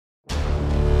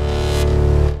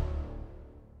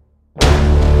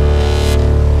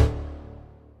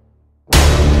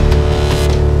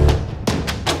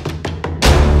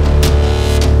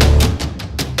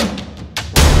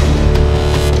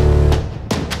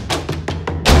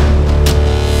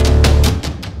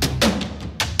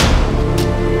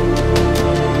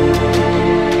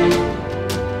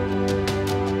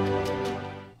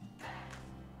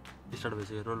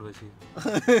पछि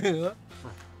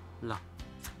ल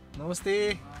नमस्ते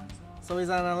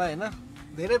सबैजनालाई हैन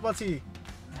धेरै पछि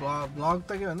ब्लग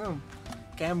त के भन्नु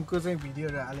क्याम्पको चाहिँ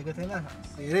भिडियोहरु हालेको थिएन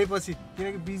धेरै पछि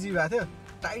किनकि बिजी भएको थियो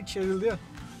टाइट शेड्युल थियो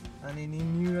अनि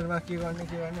न्यू इयरमा के गर्ने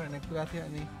भन्ने कुरा थियो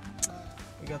अनि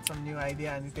we got some new idea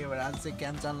अनि त्यही भएर आज चाहिँ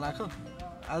क्याम्प जान लाग्यो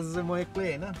आज चाहिँ म एक्लै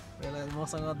हैन बेला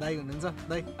मसँग दाइ हुनुहुन्छ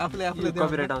दाइ आफूले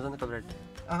कपिराइट आउँछ नि कपिराइट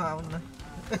आउनु न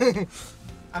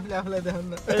आफूले देखाउनु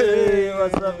न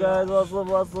what's up guys what's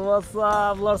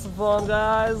up lots of fun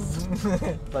guys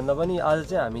भन्दा पनि आज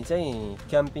चाहिँ हामी चाहिँ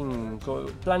क्याम्पिङको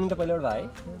प्लानिङ त पहिलेबाट भयो है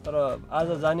तर आज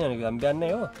जाने भनेको हामी बिहान नै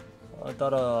हो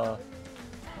तर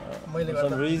मैले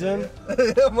some reason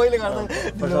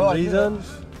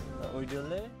we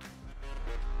delay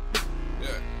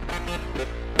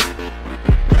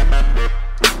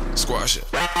squash it.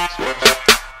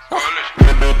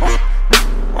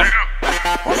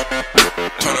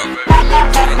 Turn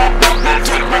up,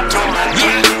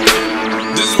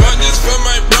 This one is for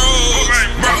my bros,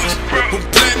 who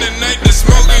plan the night to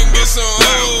smoke and get some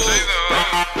hoes.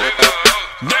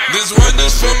 This one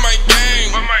is for my gang,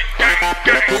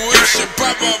 who wish to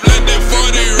pop up, let that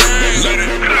 40 ring.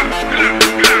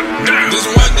 This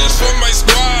one is for my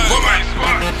squad,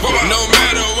 no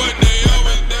matter what they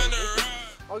always done around.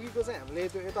 अघिको चाहिँ हामीले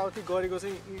त्यो यताउति गरेको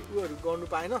चाहिँ उहरू गर्नु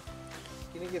पाएन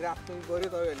किनकि रात पनि गऱ्यो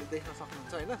तपाईहरुले देख्न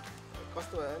सक्नुहुन्छ हैन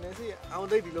कस्तो भयो भनेपछि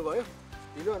आउँदै ढिलो भयो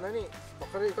ढिलो भन्दा नि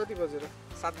भर्खरै कति बज्यो र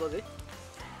 7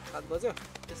 बज्यो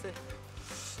त्यस्तै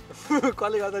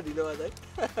कसले गर्दा ढिलो भयो है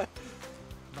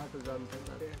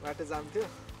बाटो जाम थियो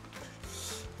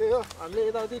त्यही हो हामीले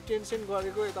यताउति टेन्सन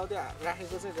गरेको यताउति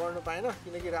राखेको चाहिँ गर्नु पाएन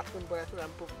किनकि रात पनि परेको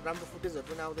थियो राम्रो फुटेजहरु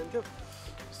पनि आउँदैन थियो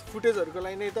फुटेजहरुको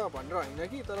लागि नै त भनेर हैन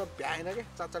कि तर भ्याएन के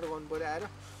चाचाडो गर्नु पर्यो आएर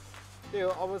त्यही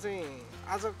हो अब चाहिँ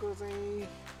आजको चाहिँ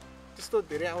त्यस्तो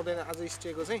धेरै आउँदैन आज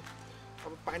स्टेको चाहिँ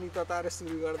अब पानी तताएर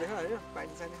सुरु गर्दैन हैन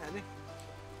पानी सानी खाने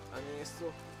अनि यस्तो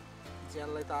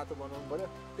ज्यानलाई तातो बनाउनु पर्यो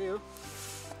त्यही हो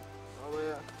अब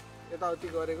यताउति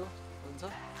गरेको हुन्छ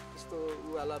त्यस्तो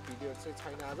उवाला भिडियोहरु चाहिँ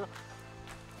छैन आज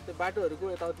त्यो बाटोहरुको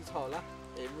यताउति छ होला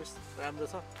हेर्नुस् राम्रो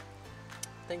छ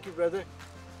thank you brother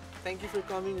thank you for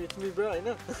coming with me bro हैन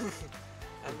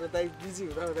हाम्रो दाइ बिजी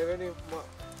हुँदा पनि म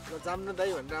जाम्न दाइ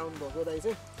भनेर आउनु भएको दाइ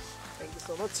चाहिँ थ्यांक यू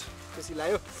सो मच खुसी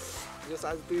लाग्यो जो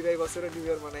आज दुई दाइ बसेर न्यू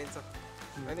इयर मनाइन्छ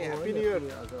अनि ह्यापी न्यू इयर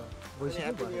आज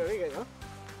ह्यापी न्यू इयर है गाइस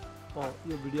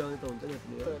यो भिडियो आउने त हुन्छ नि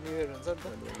न्यू इयर हुन्छ नि त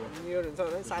न्यू इयर हुन्छ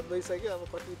भने 7 बजिसक्यो अब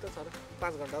कति त छ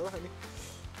 5 घण्टा भयो अनि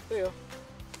त्यही हो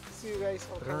सी यु गाइस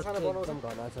खाना बनाउँछौँ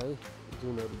घना छ है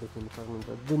जुनहरु देख्न सक्नुहुन्छ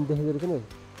जुन देखेको छैन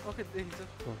ओके देखिन्छ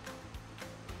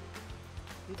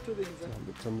मिठो देखिन्छ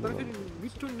तर फेरि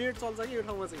मिठो नेट चल्छ कि यो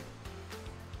ठाउँमा चाहिँ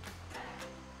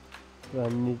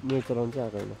नेट चलाउनु चाहिँ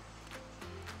आएको होइन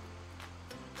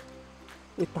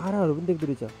ए ताराहरू पनि देख्दो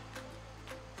रहेछ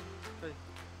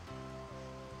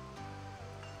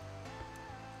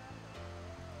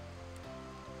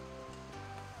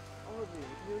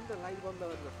लाइट बन्द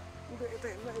गरेर यता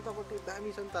हेर्न यतापट्टि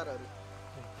दामी छन् ताराहरू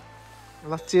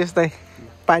ल चेस दाइ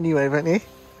पानी भयो भने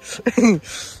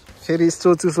फेरि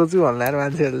सोचु भन्लाएर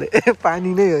मान्छेहरूले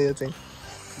पानी नै हो यो चाहिँ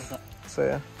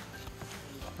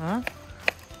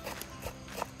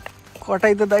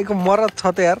कटाइ त दाइको मरद छ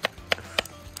त यार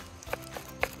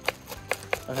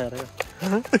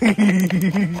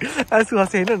आँसु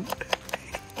हँसे होइन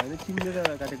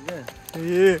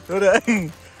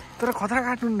तर खतरा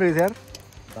काट्नु रहेछ यार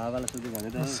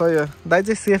सही हो दाइ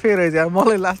चाहिँ सेफै रहेछ यार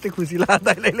मलाई लास्टै खुसी लाग्यो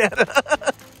दाइलाई ल्याएर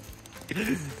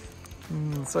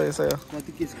सही हो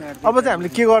अब चाहिँ हामीले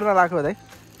के गर्न लाग्यो दाइ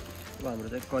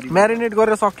म्यारिनेट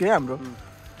गरेर सक्यो है हाम्रो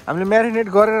हामीले म्यारिनेट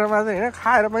गरेर मात्रै हैन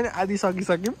खाएर पनि आधी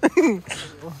सकिसक्यौँ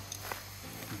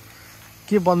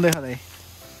के बन्दै दाइ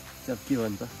के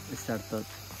भन्छ स्टार्ट त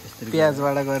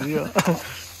प्याजबाट गरियो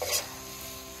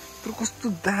तर कस्तो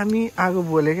दामी आगो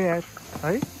बोले क्या यार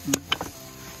है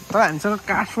तर हामीसँग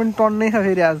काठ पनि टन्नै छ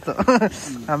फेरि आज त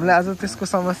हामीलाई आज त्यसको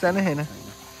समस्या नै छैन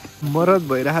मरद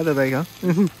भइरहेको त दाइ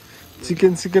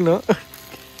चिकन हो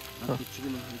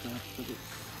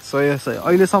सही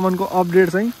अहिलेसम्मको अपडेट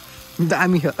चाहिँ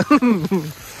दामी छ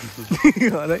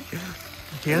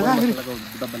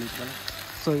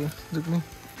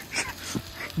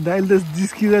दाइले त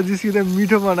जिस्किँदा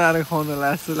मिठो बनाएर खुवाउनु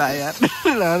लाग्छ जस्तो लाग्यो यार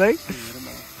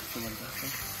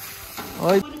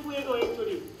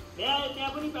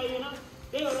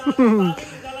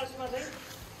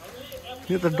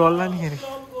यो त डल्ला नि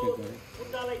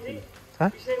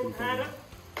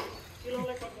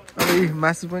अब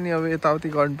मासु पनि अब यताउति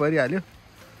गर्नु परिहाल्यो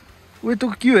उयो त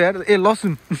के हो यार ए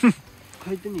लसुन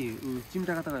खै त नि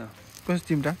चिम्टा कता गयो कस्तो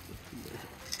चिम्टा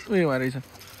उयो रहेछ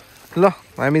ल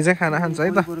हामी चाहिँ खाना खान्छ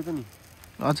है त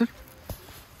हजुर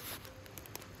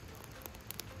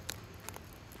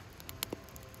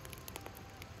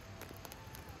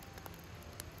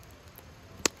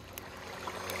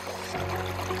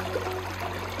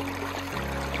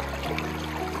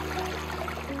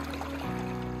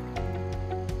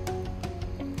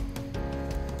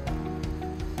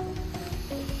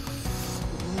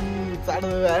जाडो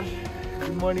यार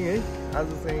गुड मर्निङ है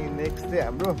आज चाहिँ नेक्स्ट डे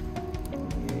हाम्रो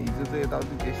हिजो चाहिँ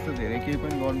यताउति त्यस्तो धेरै केही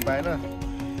पनि गर्नु पाएन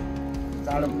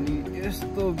जाडो पनि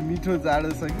यस्तो मिठो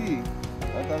जाडो छ कि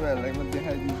तपाईँहरूलाई म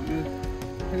देखाइदिन्छु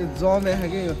फेरि जम्या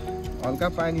के यो हल्का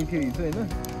पानी थियो हिजो होइन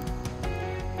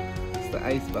यस्तो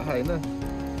आइस भयो होइन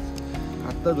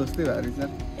हात त जस्तै भयो रहेछ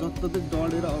जस्तो चाहिँ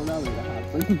डढेर आउला भनेर हात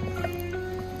पनि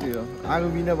त्यही हो आगो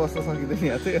बिना बस्न सकिँदैन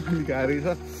यहाँ चाहिँ अलिक गाह्रै छ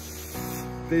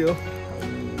त्यही हो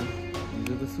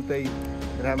हिजो त सुताइ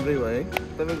राम्रै भयो है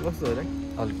तपाईँको कस्तो हो र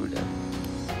अल गुड ए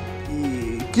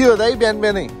के हो दाइ बिहान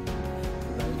बिहानै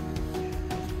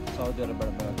साउदी अरबबाट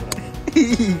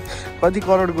कति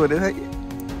करोडको अरे दाइ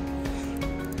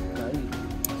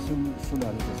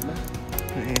सुनहरू त्यसमा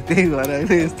त्यही भएर होइन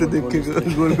यस्तो देखेको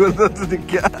गोल गोल जस्तो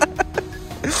देखियो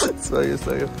सही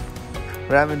सही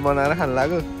रामेन बनाएर खानु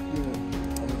लाग्यो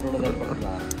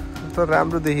तर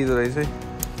राम्रो देखिँदो रहेछ है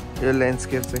यो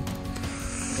ल्यान्डस्केप चाहिँ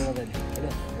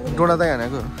डोडा दाइ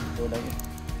हानेको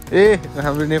ए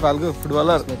हाम्रो नेपालको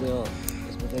फुटबलर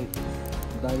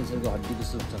हड्डीको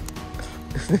सुप छ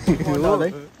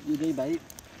भाइ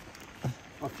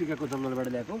अफ्रिकाको जङ्गलबाट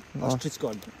ल्याएको अस्ट्रिचको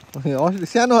हड्डी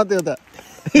सानो हो त्यो त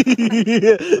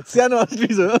सानो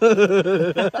अस्ट्रिच हो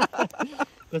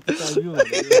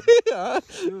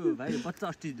भाइ बच्चा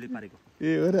अस्ट्रिचले पारेको ए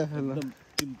हो र एकदम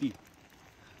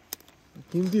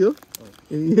किम्ती हो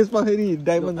यसमा फेरि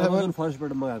डायमन्ड एमाजोन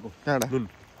फरेस्टबाट मगाएको नुन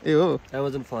ए हो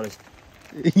एमाजोन फरेस्ट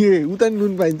ए उता नि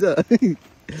नुन पाइन्छ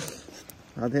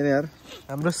थिएन यार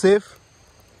हाम्रो सेफ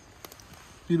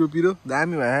पिरो पिरो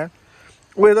दामी भयो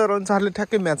वेदर अनुसारले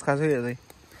ठ्याक्कै म्याच खान्छ यो चाहिँ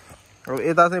अब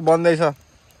यता चाहिँ बन्दैछ यो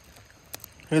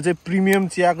चाहिँ प्रिमियम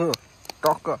चियाको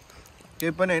टक्क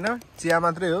केही पनि होइन चिया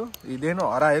मात्रै हो हिँडेन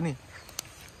हरायो नि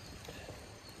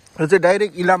यो चाहिँ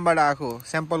डाइरेक्ट इलामबाट आएको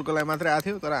स्याम्पलको लागि मात्रै आएको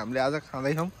थियो तर हामीले आज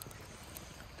खाँदैछौँ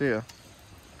त्यही हो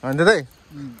होइन दाइ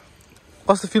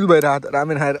कस्तो फिल भइरहेको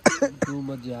रामेन खाएर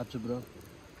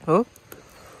हो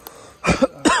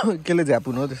केले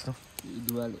झ्यापुनु हो त्यस्तो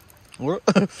हो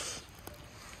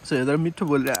सो हेर्दा मिठो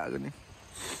बोलिरहेको नि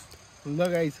ल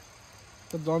गाइस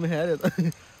त जमे खायो त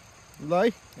ल है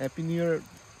ह्याप्पी न्यु इयर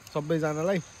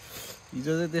सबैजनालाई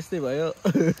हिजो चाहिँ त्यस्तै भयो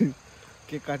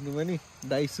केक काट्नु पनि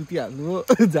दाइ सुतिहाल्नु हो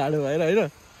जाडो भएर होइन अहिले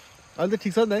त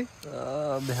ठिक छ नि दाइ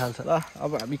बेहाल छ ल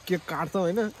अब हामी केक काट्छौँ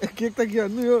होइन केक त के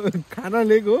भन्नु यो खाना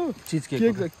लिएको हो चिज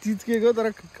केक हो तर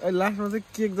लास्टमा चाहिँ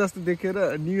केक जस्तो देखेर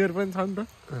न्यु इयर पनि छ नि त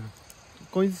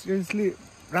कोइन्सिडेन्सली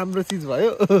राम्रो चिज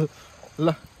भयो ल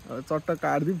चट्ट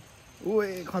काट्दिउँ ओए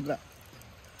खतरा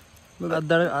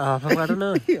हाफ काट न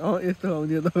यस्तो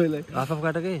आउने तपाईँलाई हाफ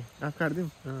काट के हाफ काट्दिउँ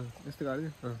यस्तो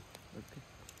काट्दिउँ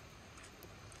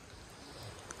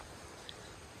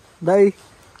दाइ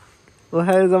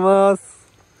ओहाय जमास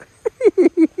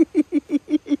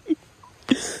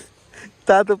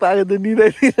तातो पाएको त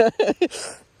निदाइदिन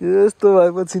यस्तो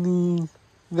भएपछि नि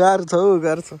गाह्रो छ हौ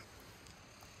गाह्रो छ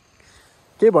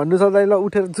के भन्नु छ दाइ ल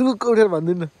उठेर जुलुक्क उठेर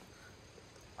भनिदिनु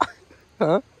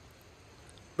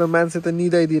न मान्छे त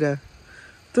निदाइदिएर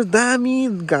त्यो दामी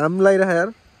घाम लगाइरह यार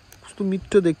कस्तो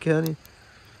मिठो देखियो नि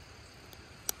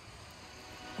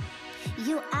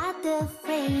You are the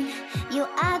rain, you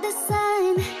are the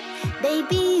sun,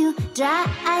 baby you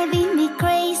driving me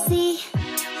crazy.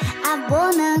 I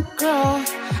wanna grow,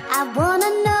 I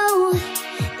wanna know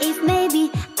if maybe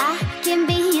I can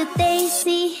be your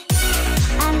daisy.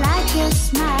 I like your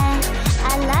smile,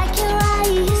 I like your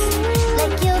eyes,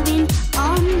 like you've been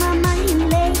on my mind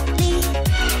lately.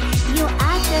 You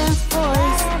are the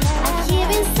voice I hear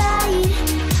inside.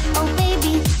 Oh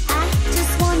baby, I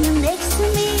just want you next to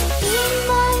me. In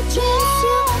my dreams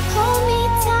you hold me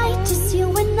tight, just you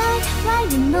and I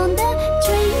riding on the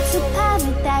train to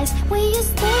paradise. Will you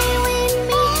stay with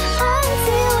me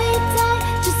until we die?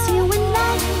 Just you and I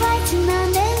writing our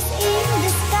names in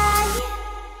the sky.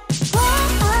 Whoa,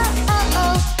 oh, oh,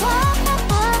 oh, whoa, oh,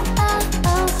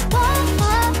 oh, oh, whoa,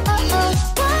 oh, oh, oh,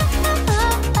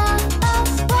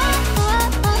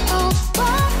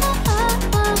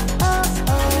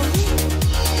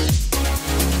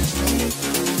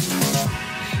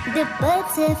 the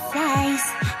butterflies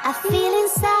I feel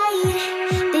inside,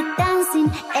 they're dancing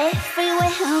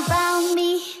everywhere around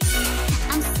me.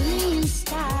 I'm seeing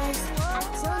stars, I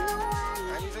don't know why.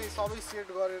 हामी चाहिँ सबै set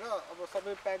गरेर अब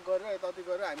सबै pack गरेर यताउति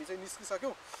गरेर हामी चाहिँ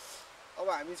निस्किसक्यौँ अब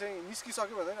हामी चाहिँ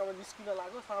निस्किसक्यो भने अब निस्किन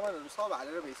लाग्यो सामानहरू सब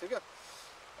हालेर भइसक्यो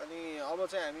अनि अब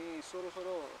चाहिँ हामी सोरो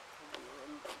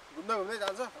घुम्दै घुम्दै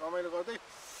जान्छ रमाइलो गर्दै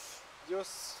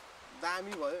जोस्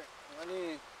दामी भयो अनि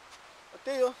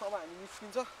त्यही हो अब हामी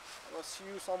निस्किन्छ अब सी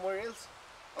यू समवेयर एल्स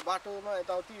बाटोमा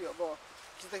यताउति अब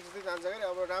खिच्दै खिच्दै जान्छ क्या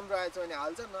अब राम्रो आएछ भने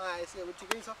हाल्छ नआएपछि अब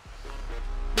ठिकै छ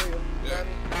त्यही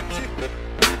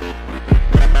हो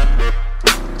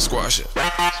Squash it.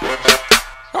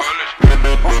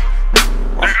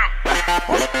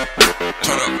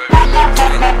 Turn up,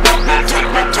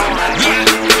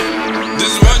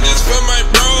 This one just for my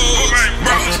bros,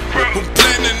 who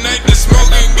plan the night to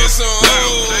smoke and get some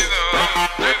hoes.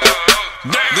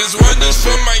 This one just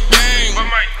for my gang,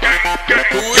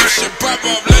 who wish to pop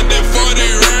off, let that 40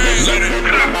 ring.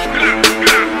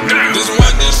 This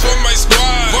one just for my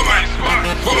squad,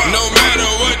 no matter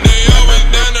what they always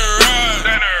down the ride.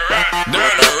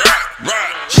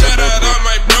 Shout out all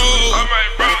my bros,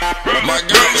 my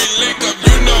girl we link up,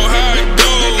 you know how it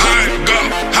goes.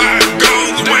 How it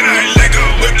goes when I link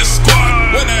up with the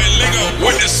squad, when I link up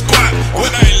with the squad,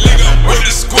 when I link up with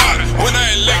the squad, when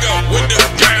I link up with the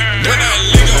gang, when I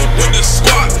link up with the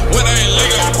squad, when I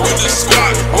link up with the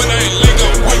squad, when I link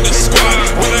up with the squad,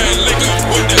 when I link up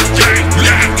with the gang.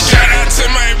 Shout out to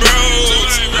my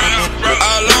bros,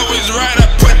 I'll always ride, I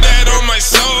put that on my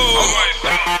soul.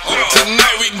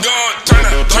 Tonight we gon'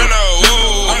 turn up,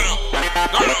 whoa.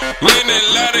 Leaning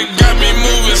loud, it got me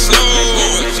moving slow.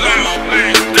 40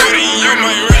 on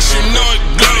my wrist, you know it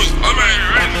glows.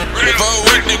 Fuck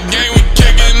with the game, we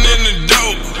kicking in the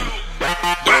dope.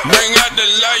 Bring out the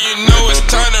light, you know it's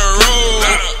time to roll.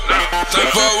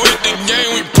 Fuck with the game,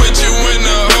 we put you in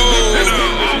the hole.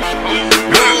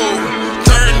 Whoa,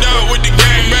 turned up with the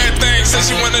game, bad things. Said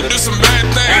she wanna do some bad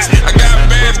things. I got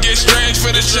bands, get strange for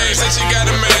the change. Said she got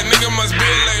a man, nigga.